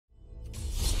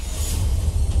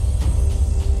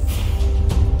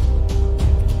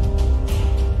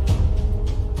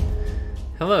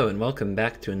Hello and welcome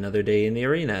back to another day in the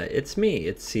arena. It's me,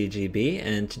 it's CGB,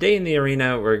 and today in the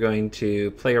arena we're going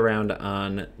to play around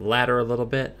on ladder a little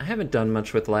bit. I haven't done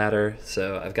much with ladder,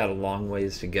 so I've got a long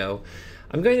ways to go.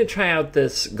 I'm going to try out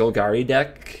this Golgari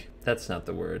deck. That's not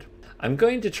the word. I'm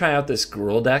going to try out this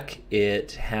Gruul deck.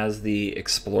 It has the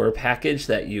Explorer package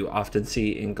that you often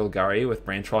see in Golgari with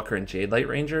Branchwalker and Jadelight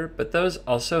Ranger, but those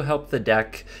also help the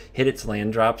deck hit its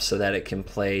land drops so that it can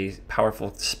play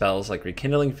powerful spells like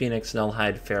Rekindling Phoenix,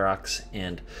 Nullhide, Ferox,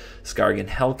 and Skargan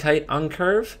Hellkite on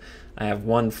curve. I have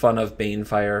one Fun of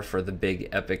Banefire for the big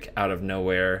epic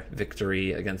out-of-nowhere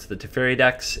victory against the Teferi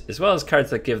decks, as well as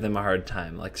cards that give them a hard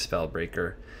time like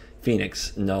Spellbreaker,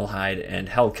 Phoenix, Nullhide, and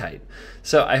Hellkite.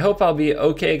 So I hope I'll be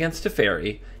okay against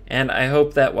Teferi, and I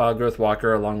hope that Wildgrowth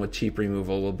Walker along with cheap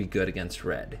removal will be good against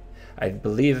red. I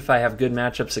believe if I have good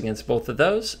matchups against both of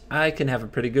those, I can have a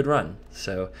pretty good run.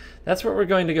 So that's what we're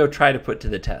going to go try to put to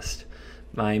the test.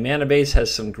 My mana base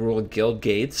has some Gruul Guild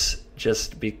Gates,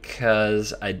 just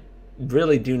because I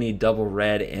really do need double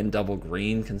red and double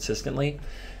green consistently.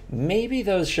 Maybe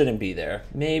those shouldn't be there.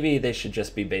 Maybe they should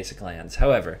just be basic lands.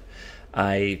 However,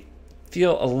 I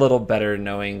feel a little better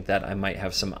knowing that I might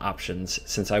have some options,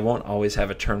 since I won't always have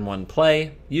a turn 1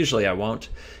 play, usually I won't,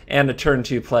 and a turn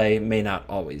 2 play may not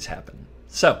always happen.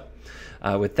 So,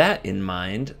 with that in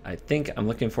mind, I think I'm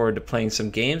looking forward to playing some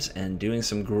games and doing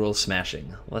some Gruul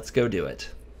smashing. Let's go do it.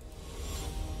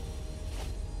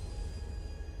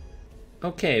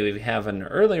 Okay, we have an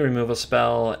early removal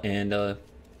spell and a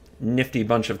nifty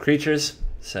bunch of creatures,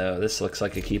 so this looks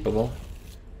like a keepable.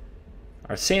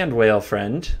 Our Sand Whale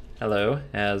friend, hello,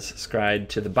 has scryed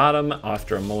to the bottom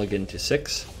after a mulligan to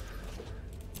 6.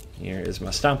 Here is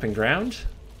my Stomping Ground.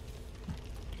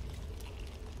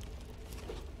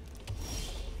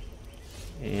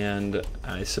 And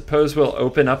I suppose we'll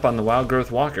open up on the Wildgrowth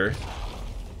Walker.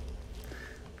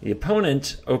 The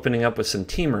opponent opening up with some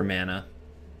Teamer mana.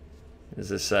 Is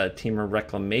this Teamer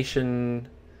Reclamation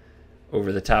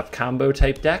over-the-top combo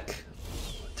type deck?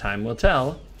 Time will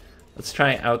tell. Let's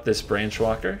try out this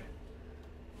Branchwalker.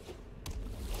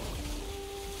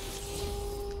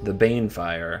 The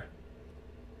Banefire.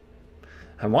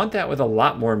 I want that with a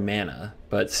lot more mana,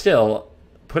 but still,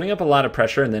 putting up a lot of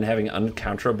pressure and then having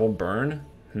uncounterable burn,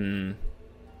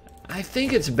 I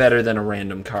think it's better than a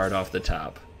random card off the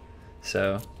top.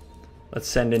 So, let's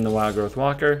send in the Wildgrowth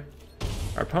Walker.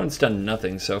 Our opponent's done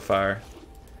nothing so far,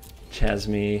 which has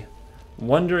me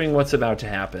wondering what's about to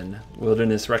happen.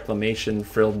 Wilderness Reclamation,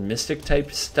 Frilled Mystic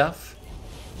type stuff.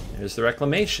 There's the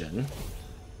Reclamation.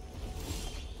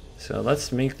 So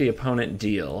let's make the opponent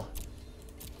deal.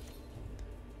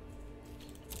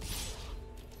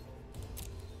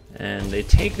 And they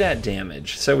take that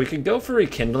damage. So we could go for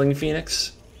Rekindling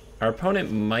Phoenix. Our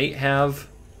opponent might have...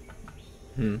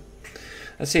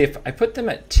 Let's see, if I put them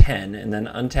at 10 and then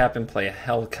untap and play a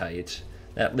Hellkite,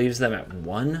 that leaves them at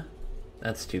 1?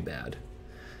 That's too bad.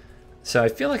 So I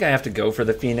feel like I have to go for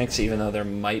the Phoenix, even though there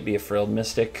might be a Frilled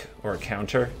Mystic or a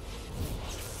counter.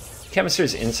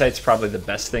 Chemist's Insight's probably the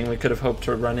best thing we could have hoped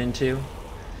to run into.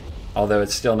 Although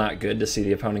it's still not good to see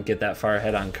the opponent get that far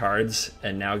ahead on cards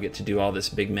and now get to do all this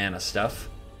big mana stuff.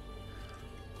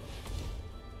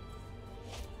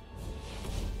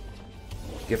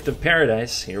 Gift of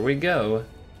Paradise, here we go.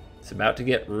 It's about to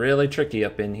get really tricky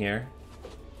up in here.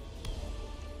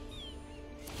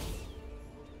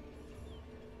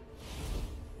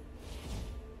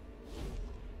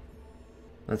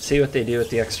 Let's see what they do with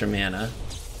the extra mana.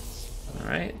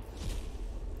 Alright.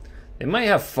 They might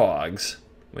have fogs,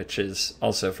 which is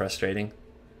also frustrating.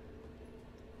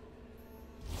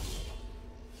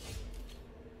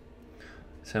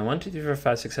 So 1, 2, 3, 4,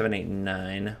 5, 6, 7, 8,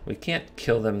 9. We can't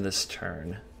kill them this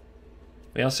turn.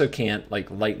 We also can't like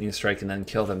Lightning Strike and then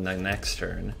kill them the next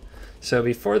turn. So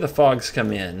before the fogs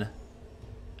come in,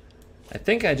 I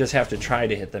think I just have to try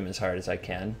to hit them as hard as I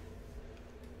can.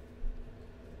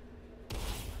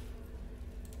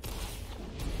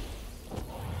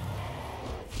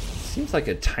 Seems like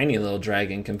a tiny little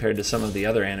dragon compared to some of the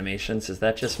other animations. Is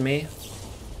that just me?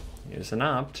 Here's an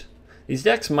opt. These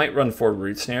decks might run 4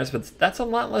 Root Snares, but that's a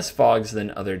lot less fogs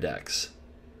than other decks.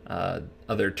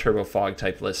 Other Turbo Fog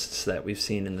type lists that we've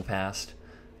seen in the past.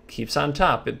 Keeps on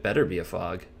top, it better be a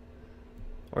fog.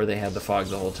 Or they had the fog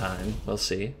the whole time. We'll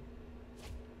see.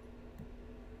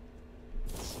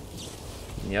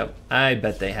 Yep, I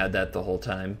bet they had that the whole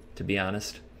time, to be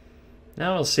honest.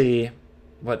 Now we'll see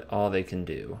what all they can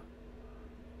do.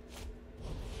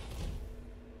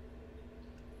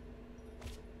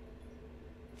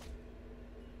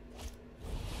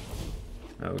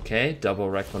 Okay, double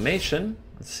Reclamation.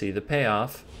 Let's see the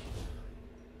payoff.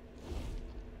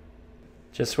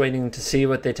 Just waiting to see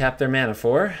what they tap their mana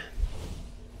for.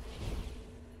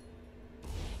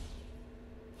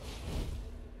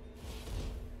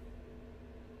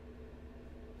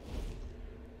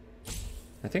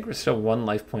 I think we're still 1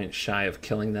 life point shy of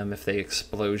killing them if they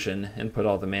explosion and put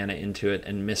all the mana into it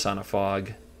and miss on a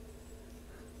fog.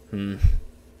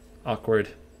 Awkward.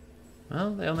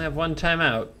 Well, they only have 1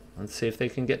 timeout. Let's see if they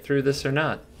can get through this or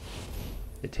not.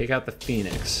 They take out the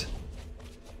Phoenix.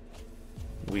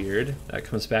 Weird. That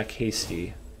comes back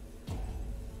hasty.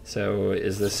 So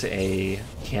is this a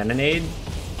cannonade?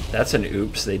 That's an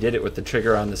oops. They did it with the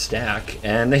trigger on the stack,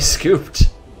 and they scooped.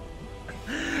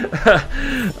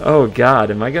 Oh god,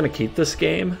 am I going to keep this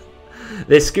game?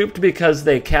 They scooped because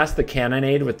they cast the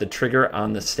cannonade with the trigger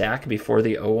on the stack before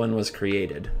the O1 was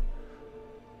created.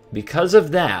 Because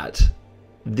of that,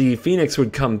 the Phoenix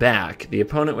would come back. The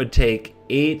opponent would take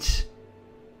 8,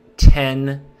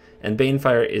 10, and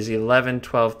Banefire is 11,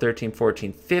 12, 13,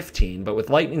 14, 15, but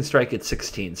with Lightning Strike it's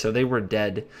 16, so they were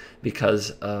dead because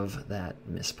of that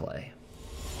misplay.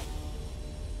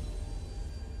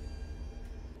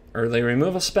 Early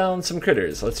removal spell and some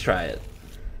critters. Let's try it.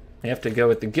 We have to go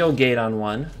with the Guild Gate on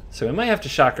 1, so we might have to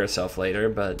shock ourselves later,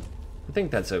 but I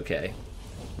think that's okay.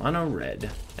 Mono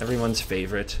red, everyone's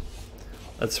favorite.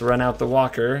 Let's run out the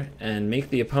Walker and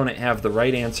make the opponent have the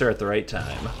right answer at the right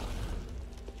time.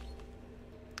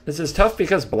 This is tough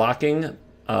because blocking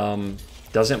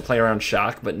doesn't play around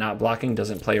shock, but not blocking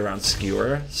doesn't play around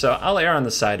skewer, so I'll err on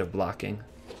the side of blocking.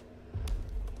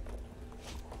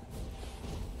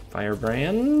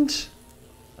 Firebrand.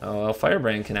 Oh, well,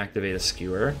 Firebrand can activate a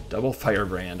skewer. Double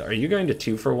Firebrand. Are you going to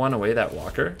 2-for-1 away that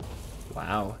Walker?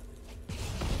 Wow.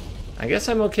 I guess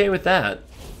I'm okay with that.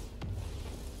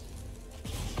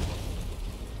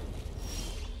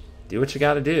 Do what you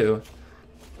gotta do.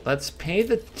 Let's pay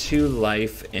the 2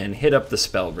 life and hit up the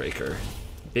Spellbreaker.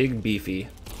 Big beefy.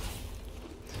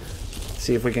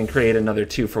 See if we can create another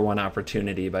 2-for-1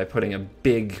 opportunity by putting a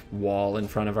big wall in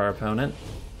front of our opponent.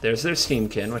 There's their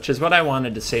Steamkin, which is what I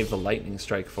wanted to save the Lightning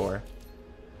Strike for.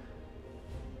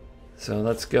 So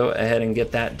let's go ahead and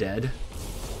get that dead.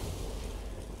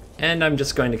 And I'm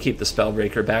just going to keep the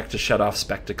Spellbreaker back to shut off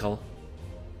Spectacle.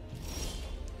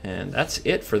 And that's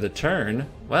it for the turn.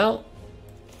 Well,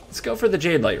 let's go for the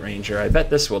Jadelight Ranger. I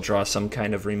bet this will draw some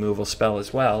kind of removal spell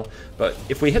as well. But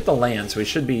if we hit the lands, we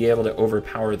should be able to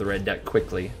overpower the red deck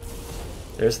quickly.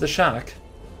 There's the shock.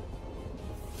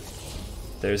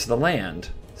 There's the land.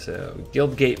 So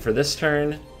Guild Gate for this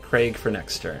turn, Craig for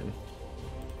next turn.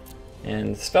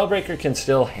 And Spellbreaker can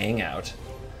still hang out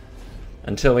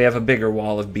until we have a bigger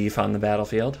wall of beef on the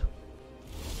battlefield.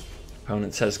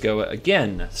 Opponent says go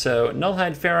again. So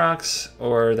Nullhide Ferox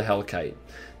or the Hellkite.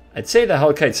 I'd say the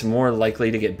Hellkite's more likely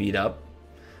to get beat up.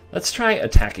 Let's try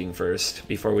attacking first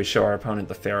before we show our opponent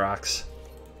the Ferox.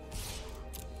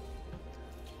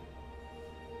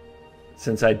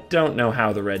 Since I don't know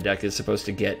how the red deck is supposed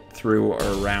to get through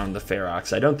or around the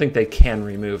Ferox, I don't think they can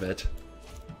remove it.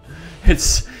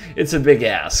 It's a big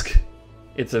ask.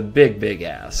 It's a big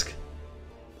ask.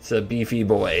 It's a beefy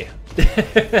boy.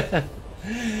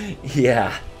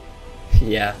 Yeah.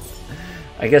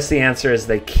 I guess the answer is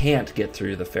they can't get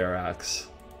through the Ferox.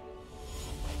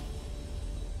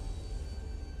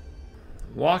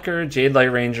 Walker,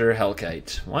 Jadelight Ranger,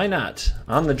 Hellkite. Why not?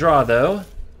 On the draw, though,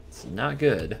 it's not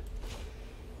good.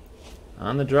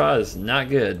 On the draw is not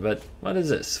good, but what is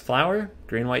this? Flower?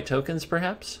 Green-white tokens,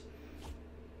 perhaps?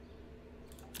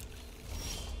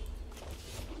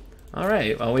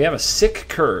 Alright, well, we have a sick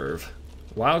curve.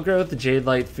 Wildgrowth,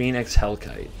 Jadelight, Phoenix,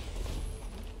 Hellkite.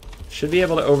 Should be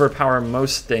able to overpower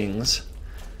most things.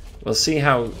 We'll see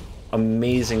how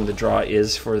amazing the draw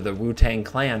is for the Wu-Tang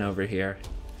Clan over here.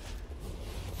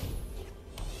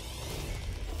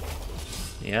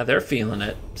 Yeah, they're feeling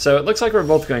it. So it looks like we're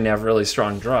both going to have really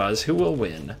strong draws. Who will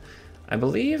win? I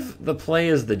believe the play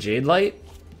is the Jadelight.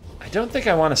 I don't think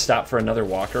I want to stop for another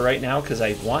Walker right now because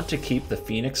I want to keep the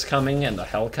Phoenix coming and the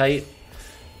Hellkite.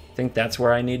 I think that's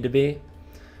where I need to be.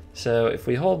 So if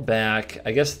we hold back,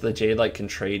 I guess the Jadelight can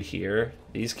trade here.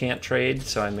 These can't trade,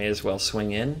 so I may as well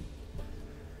swing in.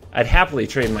 I'd happily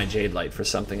trade my Jadelight for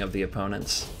something of the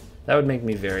opponent's. That would make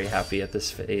me very happy at this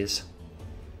phase.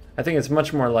 I think it's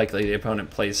much more likely the opponent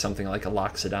plays something like a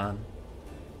Loxodon.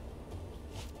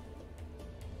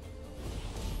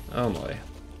 Oh boy.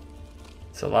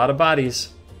 It's a lot of bodies.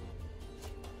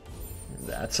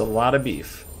 That's a lot of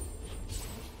beef.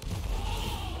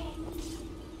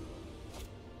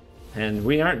 And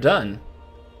we aren't done.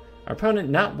 Our opponent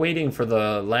not waiting for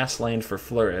the last land for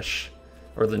Flourish,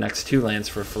 or the next 2 lands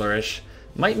for Flourish,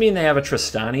 might mean they have a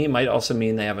Tristani, might also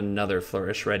mean they have another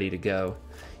Flourish ready to go.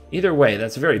 Either way,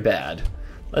 that's very bad.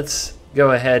 Let's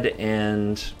go ahead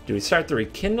and... do we start the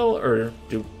Rekindle, or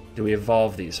do we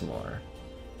evolve these more?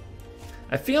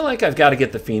 I feel like I've got to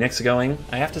get the Phoenix going.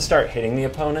 I have to start hitting the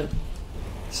opponent.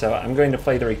 So I'm going to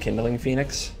play the Rekindling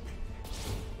Phoenix.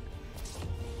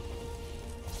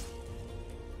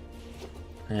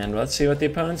 And let's see what the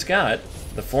opponent's got.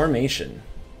 The formation.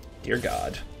 Dear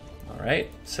God. Alright,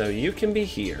 so you can be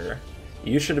here.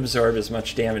 You should absorb as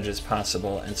much damage as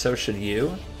possible, and so should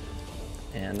you.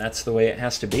 And that's the way it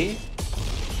has to be.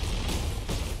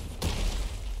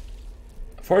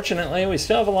 Fortunately, we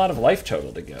still have a lot of life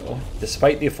total to go,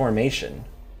 despite the formation.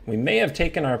 We may have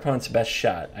taken our opponent's best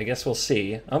shot. I guess we'll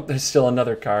see. Oh, there's still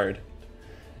another card.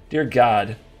 Dear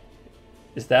God.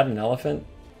 Is that an elephant?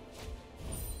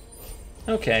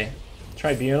 Okay.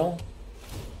 Tribunal.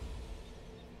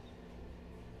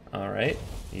 Alright,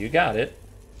 you got it.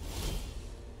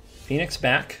 Phoenix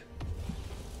back.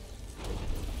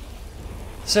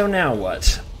 So now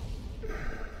what?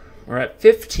 We're at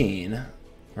 15.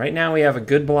 Right now we have a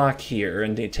good block here,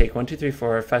 and they take 1, 2, 3,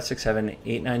 4, 5, 6, 7,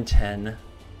 8, 9, 10,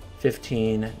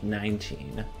 15,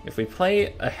 19. If we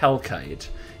play a Hellkite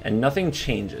and nothing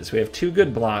changes, we have 2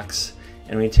 good blocks,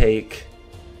 and we take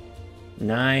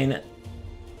 9,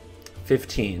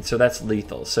 15. So that's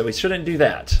lethal. So we shouldn't do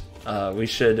that. We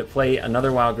should play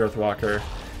another Wild Growth Walker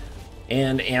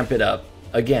and amp it up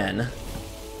again.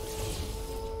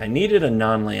 I needed a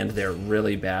non-land there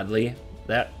really badly.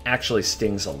 That actually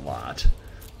stings a lot.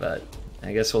 But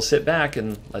I guess we'll sit back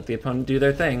and let the opponent do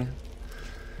their thing.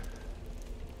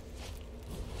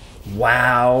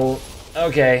 Wow.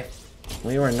 Okay.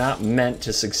 We were not meant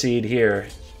to succeed here.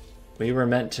 We were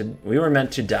meant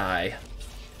to die.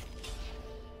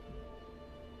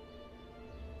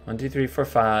 1, 2, 3, 4,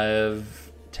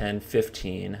 5, 10,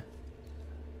 15.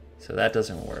 So that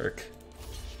doesn't work.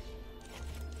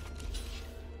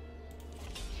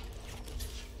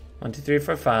 1, 2, 3,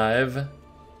 4, 5,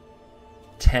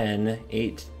 10,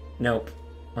 8, nope.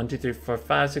 1, 2, 3, 4,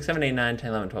 5, 6, 7, 8, 9, 10,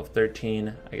 11, 12,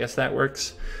 13. I guess that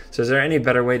works. So is there any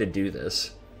better way to do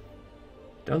this?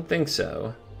 Don't think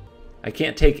so. I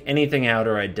can't take anything out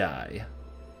or I die.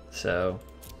 So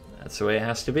that's the way it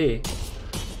has to be.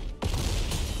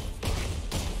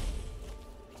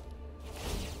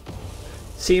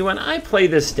 See, when I play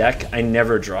this deck, I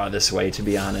never draw this way, to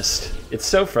be honest. It's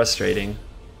so frustrating.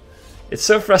 It's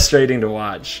so frustrating to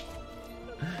watch.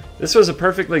 This was a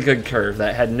perfectly good curve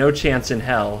that had no chance in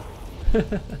hell.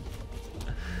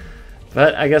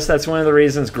 But I guess that's one of the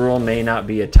reasons Gruul may not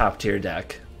be a top tier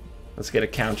deck. Let's get a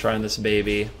counter on this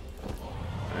baby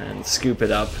and scoop it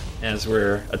up as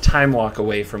we're a time walk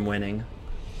away from winning.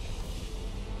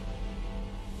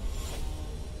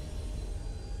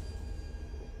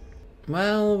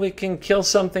 Well, we can kill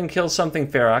something,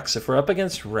 Ferox. If we're up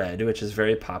against red, which is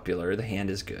very popular, the hand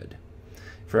is good.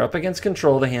 If we're up against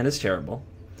control, the hand is terrible.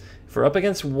 If we're up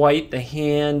against white, the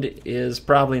hand is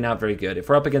probably not very good. If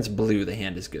we're up against blue, the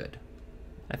hand is good.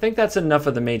 I think that's enough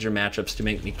of the major matchups to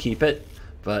make me keep it,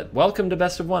 but welcome to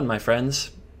Best of One, my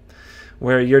friends,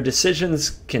 where your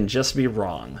decisions can just be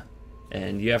wrong,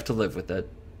 and you have to live with it.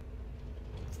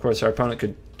 Of course, our opponent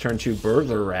could turn 2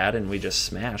 Burglar Rat, and we just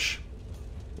smash.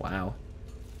 Wow.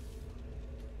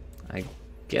 I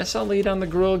guess I'll lead on the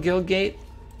Gruul Guildgate.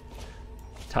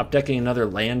 Top decking another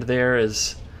land there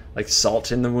is like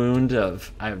salt in the wound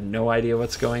of I have no idea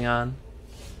what's going on.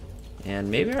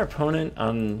 And maybe our opponent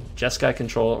on Jeskai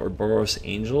Control or Boros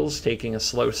Angels taking a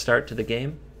slow start to the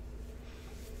game.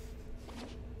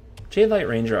 Jadelight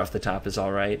Ranger off the top is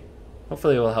alright.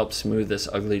 Hopefully it will help smooth this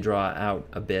ugly draw out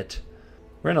a bit.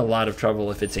 We're in a lot of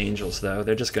trouble if it's Angels though.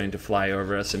 They're just going to fly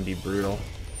over us and be brutal.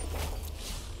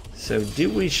 So do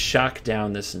we shock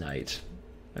down this knight?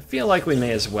 I feel like we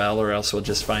may as well, or else we'll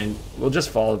just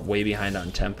fall way behind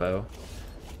on tempo.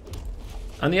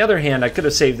 On the other hand, I could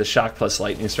have saved the shock plus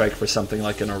lightning strike for something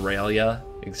like an Aurelia,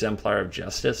 Exemplar of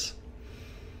Justice.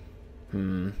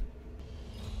 I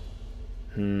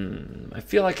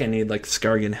feel like I need like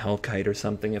Skargan Hellkite or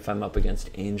something if I'm up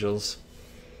against Angels,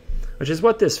 which is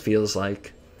what this feels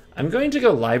like. I'm going to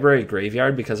go Library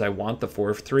Graveyard because I want the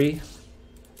 4/3.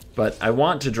 But I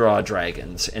want to draw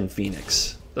Dragons and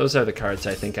Phoenix. Those are the cards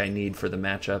I think I need for the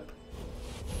matchup.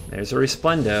 There's a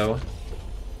Resplendo.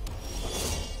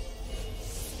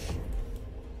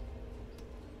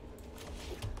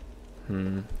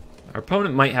 Our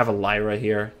opponent might have a Lyra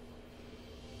here.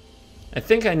 I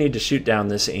think I need to shoot down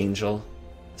this Angel.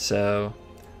 So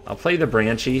I'll play the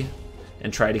Branchy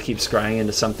and try to keep scrying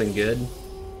into something good.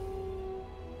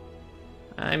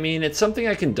 I mean, it's something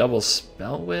I can double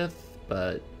spell with,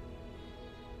 but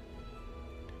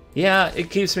yeah, it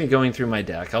keeps me going through my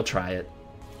deck. I'll try it.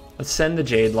 Let's send the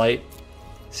Jade Light.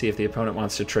 See if the opponent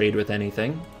wants to trade with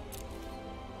anything.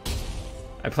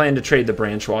 I plan to trade the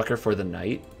Branch Walker for the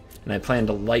Knight, and I plan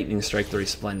to Lightning Strike the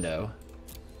Resplendo.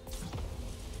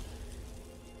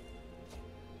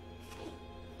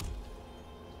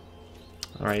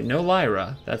 Alright, no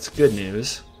Lyra. That's good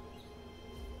news.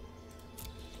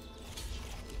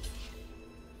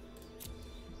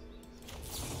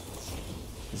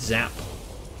 Zap.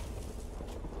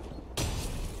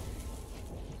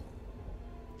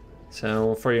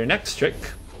 So for your next trick,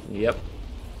 yep,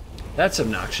 that's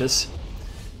obnoxious.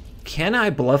 Can I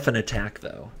bluff an attack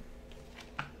though?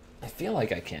 I feel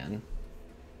like I can.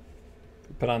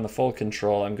 Put on the full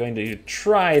control. I'm going to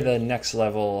try the next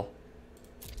level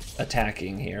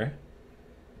attacking here.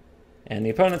 And the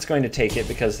opponent's going to take it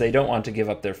because they don't want to give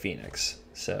up their Phoenix.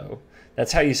 So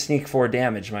that's how you sneak 4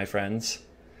 damage, my friends.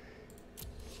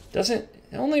 It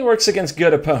only works against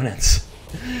good opponents.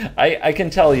 I can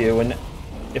tell you,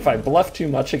 if I bluff too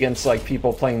much against like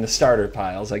people playing the starter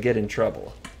piles, I get in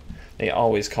trouble. They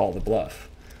always call the bluff.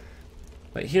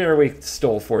 But here we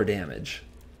stole 4 damage.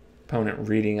 Opponent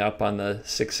reading up on the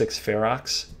 6/6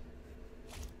 Ferox.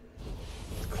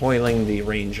 Coiling the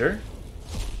Ranger.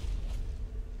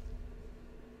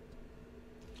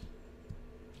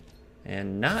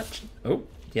 And not... Oh,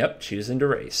 yep, choosing to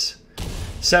race.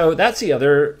 So that's the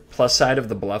other plus side of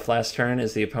the bluff last turn,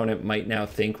 is the opponent might now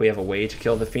think we have a way to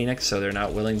kill the Phoenix, so they're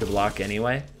not willing to block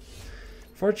anyway.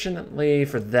 Fortunately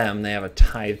for them, they have a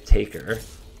Tithe Taker,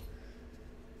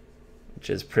 which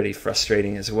is pretty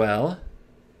frustrating as well.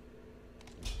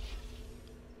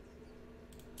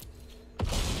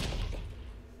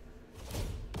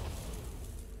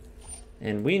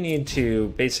 And we need to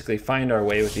basically find our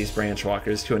way with these Branch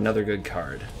Walkers to another good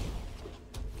card.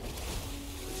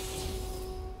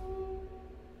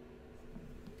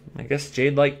 I guess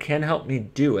Jade Light can help me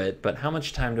do it, but how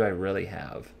much time do I really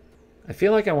have? I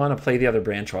feel like I want to play the other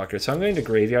Branch Walker, so I'm going to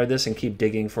graveyard this and keep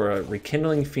digging for a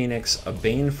Rekindling Phoenix, a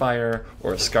Banefire,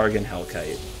 or a Skargan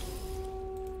Hellkite.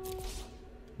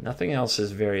 Nothing else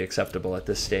is very acceptable at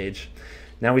this stage.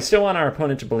 Now we still want our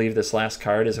opponent to believe this last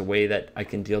card is a way that I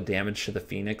can deal damage to the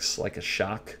Phoenix, like a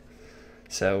shock.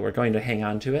 So we're going to hang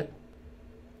on to it.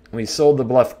 We sold the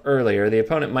bluff earlier. The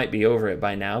opponent might be over it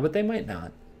by now, but they might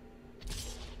not.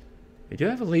 We do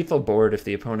have a lethal board if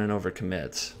the opponent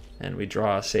overcommits, and we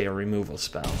draw, say, a removal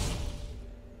spell.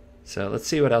 So let's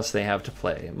see what else they have to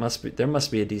play. There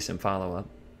must be a decent follow-up.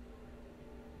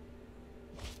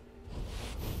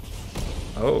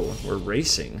 Oh, we're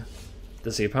racing.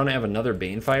 Does the opponent have another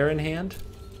Banefire in hand?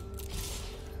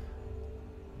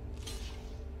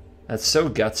 That's so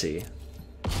gutsy.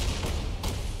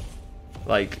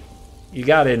 Like, you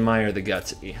gotta admire the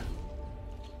gutsy.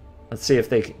 Let's see if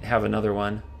they have another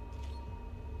one.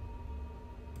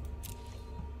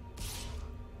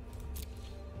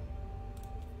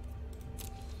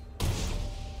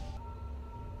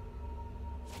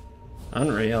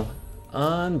 Unreal.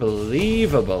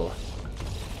 Unbelievable.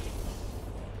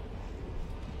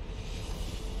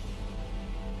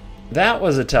 That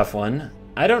was a tough one.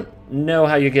 I don't know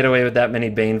how you get away with that many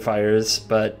Banefires,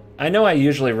 but I know I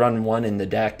usually run 1 in the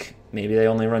deck. Maybe they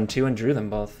only run 2 and drew them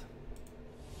both.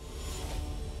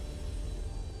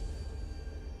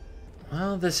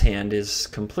 Well, this hand is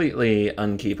completely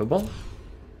unkeepable.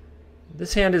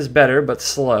 This hand is better, but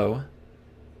slow.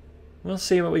 We'll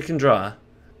see what we can draw.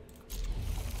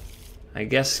 I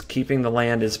guess keeping the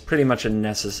land is pretty much a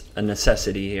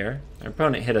necessity here. Our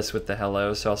opponent hit us with the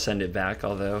hello, so I'll send it back,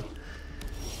 although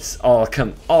it's all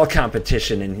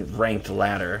competition in ranked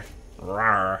ladder.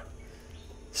 Rawr.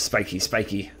 Spiky,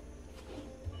 spiky.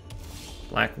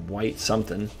 Black, white,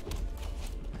 something.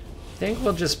 I think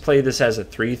we'll just play this as a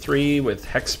 3/3 with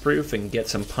hexproof and get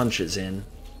some punches in.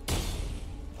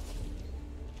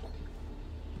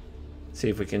 See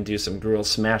if we can do some Gruul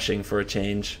smashing for a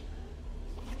change.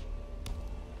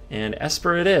 And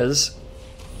Esper it is.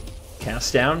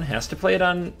 Cast down, has to play it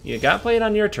on... You gotta play it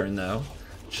on your turn, though.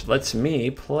 Which lets me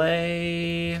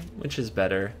play... Which is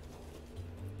better?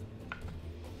 I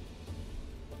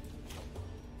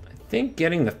think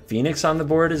getting the Phoenix on the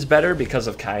board is better because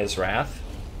of Kaya's Wrath.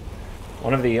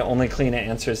 One of the only clean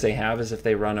answers they have is if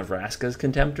they run a Vraska's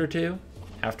Contempt or 2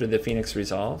 after the Phoenix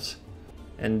resolves.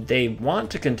 And they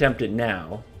want to Contempt it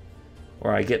now,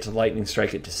 or I get to Lightning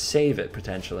Strike it to save it,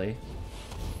 potentially.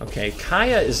 Okay,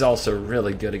 Kaya is also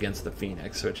really good against the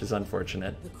Phoenix, which is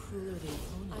unfortunate.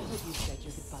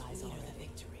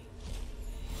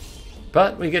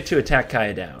 But we get to attack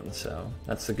Kaya down, so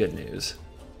that's the good news.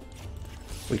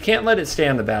 We can't let it stay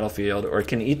on the battlefield, or it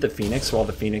can eat the Phoenix while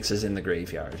the Phoenix is in the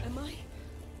graveyard. Am I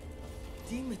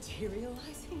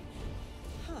dematerializing?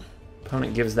 Huh.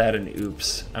 Opponent gives that an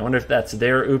oops. I wonder if that's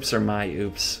their oops or my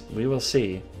oops. We will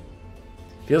see.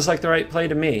 Feels like the right play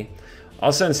to me.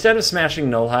 Also, instead of smashing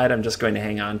Nullhide, I'm just going to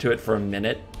hang on to it for a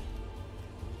minute.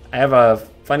 I have a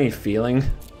funny feeling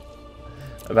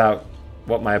about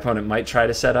what my opponent might try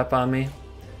to set up on me.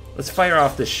 Let's fire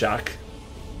off this shock.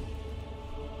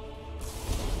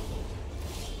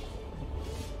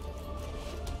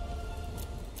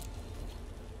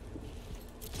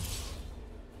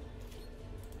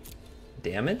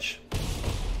 Damage?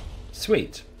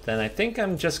 Sweet. Then I think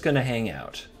I'm just gonna hang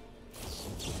out.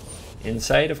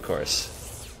 Insight, of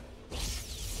course.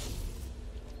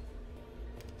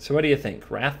 So what do you think?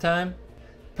 Wrath time?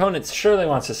 Opponent surely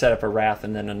wants to set up a Wrath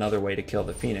and then another way to kill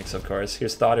the Phoenix, of course.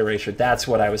 Here's Thought Erasure. That's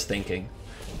what I was thinking.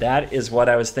 That is what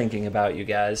I was thinking about, you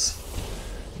guys.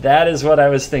 That is what I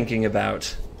was thinking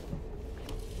about.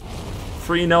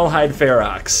 Free Nullhide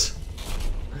Ferox.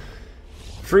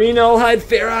 Free Nullhide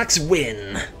Ferox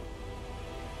win!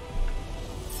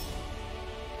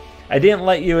 I didn't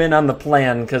let you in on the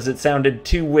plan because it sounded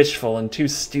too wishful and too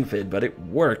stupid, but it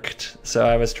worked. So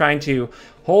I was trying to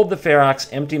hold the Ferox,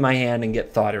 empty my hand, and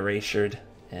get Thought Erasured.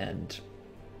 And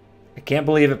I can't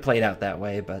believe it played out that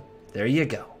way, but there you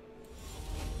go.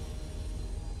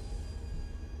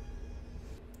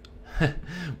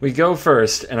 We go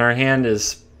first, and our hand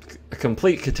is a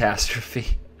complete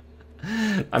catastrophe.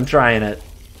 I'm trying it.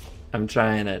 I'm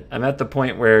trying it. I'm at the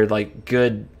point where, like,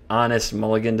 good, honest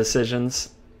mulligan decisions,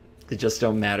 they just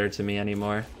don't matter to me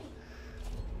anymore.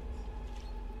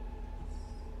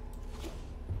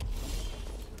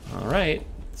 Alright,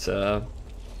 so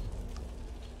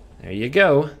there you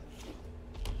go.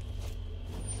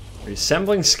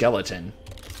 Resembling Skeleton.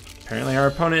 Apparently our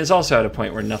opponent is also at a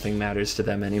point where nothing matters to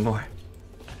them anymore.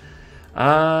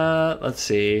 Let's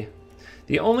see.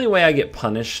 The only way I get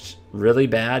punished really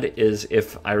bad is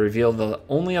if I reveal the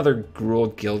only other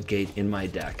Gruul Guildgate in my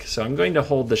deck. So I'm going to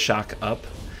hold the shock up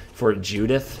for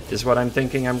Judith, is what I'm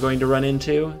thinking I'm going to run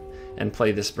into, and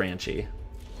play this Branchy.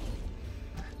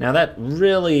 Now that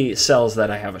really sells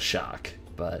that I have a shock,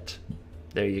 but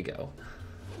there you go.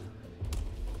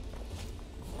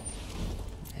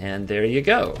 And there you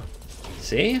go.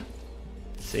 See?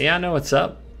 See, I know what's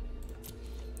up.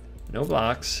 No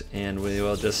blocks, and we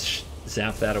will just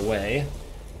zap that away.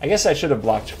 I guess I should have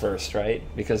blocked first, right?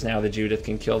 Because now the Judith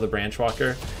can kill the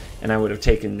Branchwalker, and I would have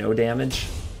taken no damage.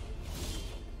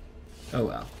 Oh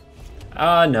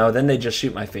well. No, then they just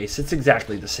shoot my face. It's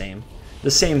exactly the same. The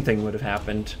same thing would have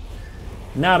happened.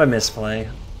 Not a misplay.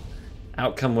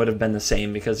 Outcome would have been the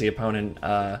same because the opponent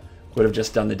would have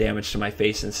just done the damage to my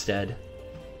face instead.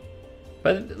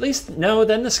 But at least, no,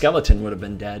 then the skeleton would have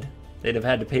been dead. They'd have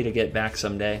had to pay to get back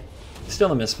someday.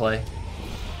 Still a misplay.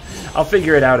 I'll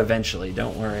figure it out eventually,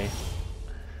 don't worry.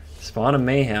 Spawn of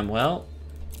Mayhem, well,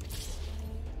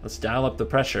 let's dial up the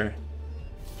pressure.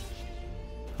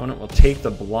 Opponent will take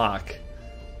the block.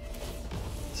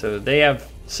 So they have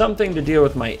something to deal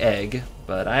with my egg,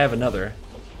 but I have another.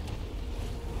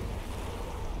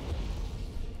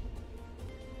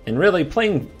 And really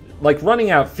playing, like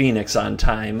running out Phoenix on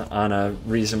time on a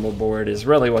reasonable board is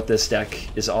really what this deck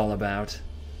is all about.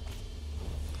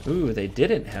 Ooh, they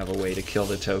didn't have a way to kill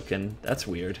the token. That's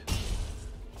weird.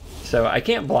 So I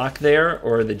can't block there,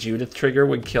 or the Judith trigger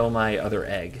would kill my other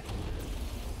egg.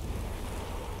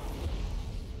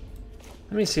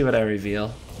 Let me see what I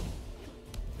reveal.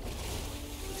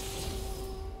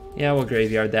 Yeah, we'll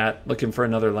graveyard that. Looking for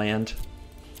another land.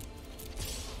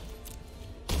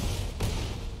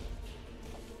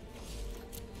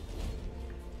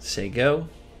 Say go.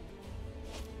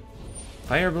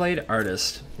 Fireblade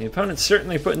Artist. The opponent's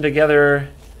certainly putting together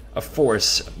a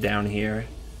force down here.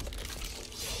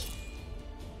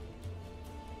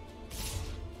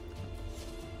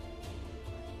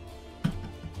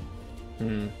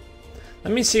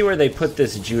 Let me see where they put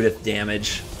this Judith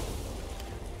damage.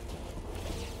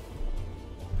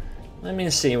 Let me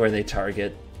see where they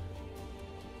target.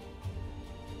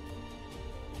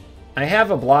 I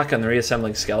have a block on the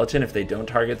Reassembling Skeleton if they don't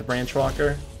target the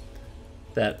Branchwalker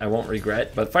that I won't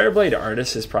regret, but Fireblade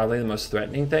Artist is probably the most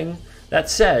threatening thing. That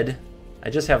said, I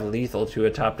just have lethal to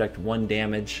a top decked 1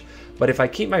 damage, but if I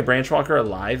keep my Branchwalker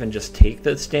alive and just take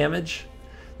this damage,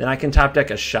 then I can top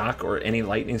deck a Shock or any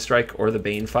Lightning Strike or the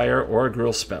Banefire or a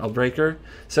Gruul Spellbreaker,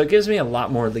 so it gives me a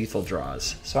lot more lethal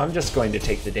draws. So I'm just going to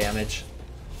take the damage.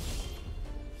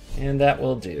 And that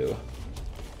will do.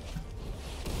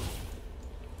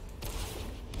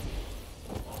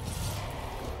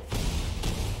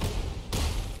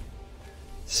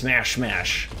 Smash,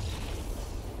 smash.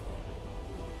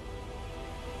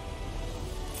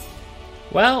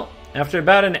 Well, After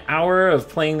about an hour of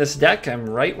playing this deck, I'm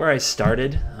right where I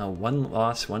started. One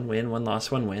loss, one win, one loss,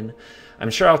 one win. I'm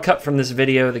sure I'll cut from this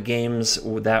video the games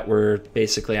that were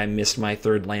basically I missed my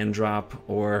third land drop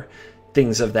or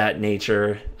things of that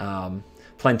nature.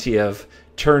 Plenty of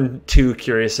turn 2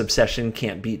 Curious Obsession,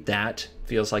 can't beat that.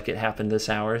 Feels like it happened this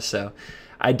hour, so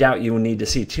I doubt you will need to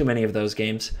see too many of those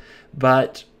games.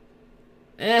 But,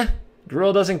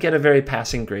 Gruul doesn't get a very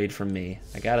passing grade from me,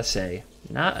 I gotta say.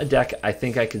 Not a deck I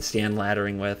think I could stand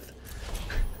laddering with.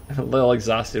 I'm a little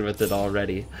exhausted with it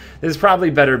already. There's probably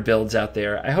better builds out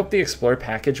there. I hope the Explore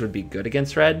package would be good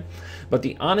against Red, but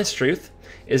the honest truth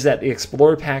is that the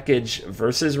Explore package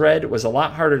versus Red was a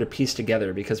lot harder to piece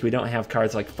together because we don't have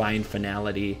cards like Find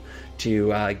Finality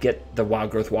to get the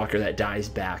Wild Growth Walker that dies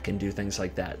back and do things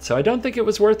like that. So I don't think it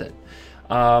was worth it.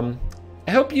 I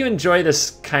hope you enjoy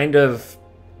this kind of,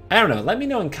 I don't know, let me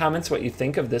know in comments what you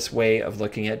think of this way of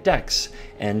looking at decks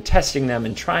and testing them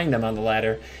and trying them on the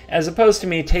ladder, as opposed to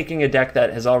me taking a deck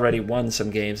that has already won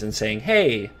some games and saying,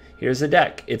 hey, here's a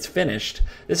deck, it's finished.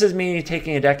 This is me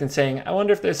taking a deck and saying, I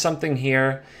wonder if there's something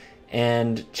here,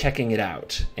 and checking it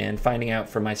out and finding out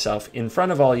for myself in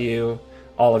front of all of you,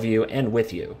 and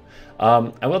with you.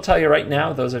 I will tell you right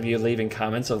now, those of you leaving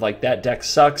comments of like, that deck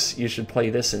sucks, you should play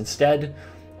this instead.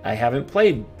 I haven't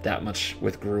played that much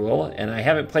with Gruul, and I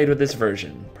haven't played with this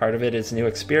version. Part of it is new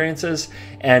experiences,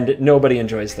 and nobody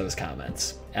enjoys those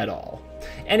comments at all.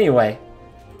 Anyway,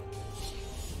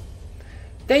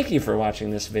 thank you for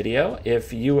watching this video.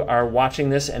 If you are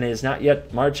watching this and it is not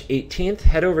yet March 18th,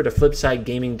 head over to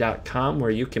flipsidegaming.com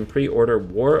where you can pre-order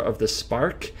War of the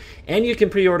Spark, and you can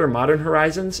pre-order Modern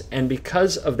Horizons, and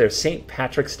because of their St.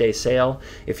 Patrick's Day sale,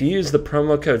 if you use the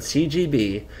promo code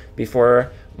CGB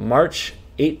before March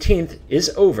 18th is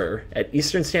over at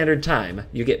Eastern Standard Time,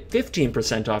 you get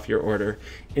 15% off your order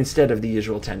instead of the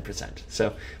usual 10%.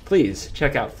 So please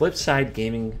check out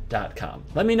flipsidegaming.com.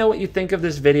 Let me know what you think of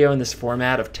this video in this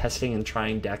format of testing and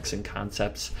trying decks and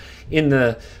concepts in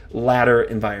the ladder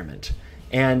environment.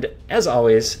 And as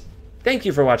always, thank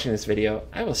you for watching this video.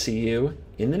 I will see you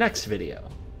in the next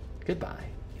video. Goodbye.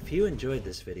 If you enjoyed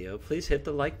this video, please hit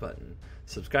the like button.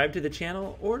 Subscribe to the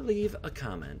channel or leave a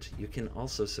comment. You can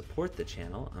also support the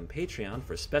channel on Patreon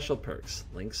for special perks.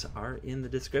 Links are in the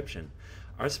description.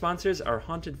 Our sponsors are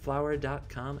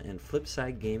HauntedFlower.com and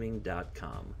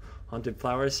FlipsideGaming.com. Haunted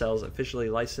Flower sells officially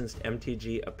licensed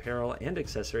MTG apparel and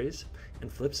accessories, and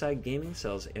Flipside Gaming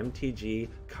sells MTG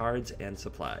cards and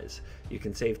supplies. You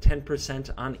can save 10%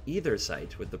 on either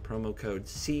site with the promo code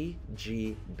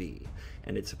CGB,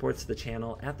 and it supports the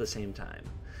channel at the same time.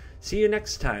 See you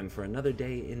next time for another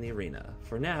day in the arena.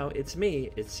 For now, it's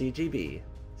me, it's CGB,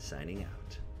 signing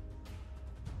out.